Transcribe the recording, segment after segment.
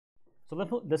So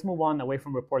let's move on away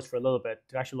from reports for a little bit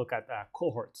to actually look at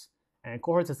cohorts. And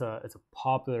cohorts is a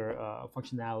popular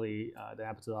functionality that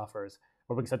Amplitude offers,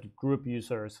 where we can start to group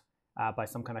users by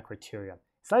some kind of criteria.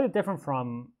 Slightly different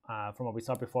from what we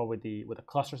saw before with the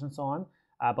clusters and so on,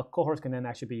 but cohorts can then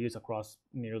actually be used across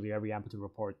nearly every Amplitude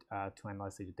report to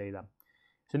analyze the data.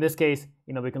 So in this case,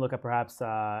 we can look at perhaps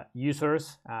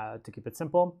users to keep it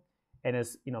simple, and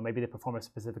as maybe they perform a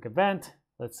specific event.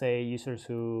 Let's say users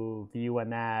who view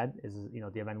an ad is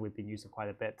the event we've been using quite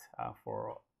a bit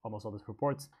for almost all these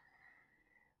reports.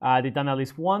 They've done at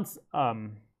least once,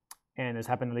 and it's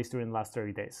happened at least during the last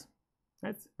 30 days.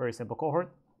 It's a very simple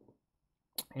cohort,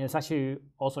 and it's actually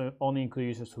also only include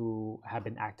users who have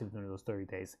been active during those 30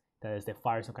 days. That is, they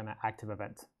fire some kind of active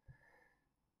event.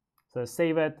 So let's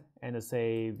save it, and let's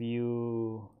say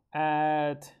view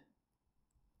ad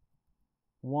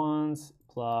once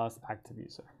plus active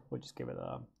user. We'll just give it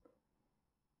a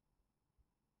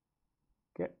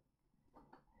okay.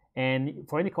 And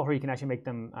for any cohort, you can actually make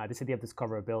them this idea of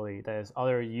discoverability. That is,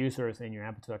 other users in your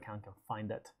Amplitude account can find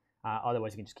it.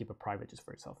 Otherwise, you can just keep it private just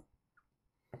for yourself.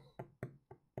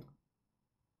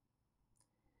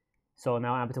 So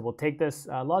now Amplitude will take this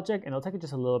logic, and it'll take it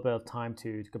just a little bit of time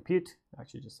to compute.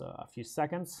 Actually, just a few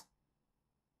seconds.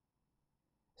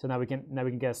 So now we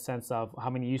can get a sense of how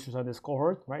many users are in this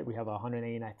cohort, right? We have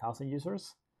 189,000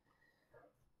 users.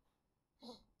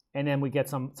 And then we get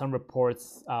some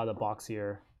reports out of the box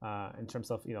here in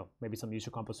terms of maybe some user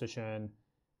composition,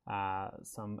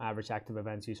 some average active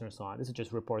events user and so on. This is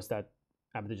just reports that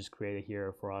Amplitude just created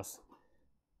here for us.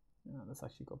 Let's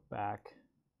actually go back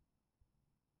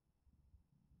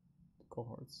to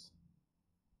cohorts.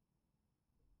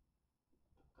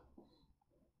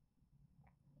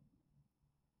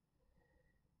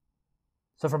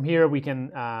 So from here we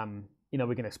can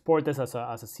we can export this as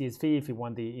a CSV if you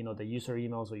want the the user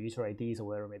emails or user IDs or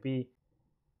whatever it may be.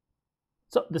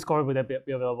 So this cohort will then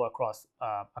be available across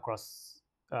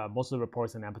most of the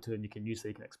reports in Amplitude, and you can use it,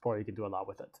 you can export it, you can do a lot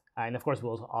with it. And of course,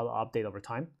 we'll also update over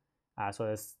time. So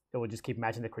it will just keep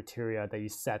matching the criteria that you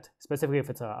set, specifically if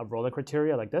it's a rolling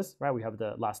criteria like this, right? We have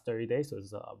the last 30 days, so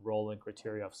it's a rolling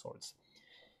criteria of sorts.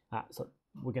 So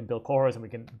we can build cohorts, and we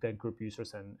can then group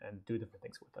users and do different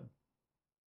things with them.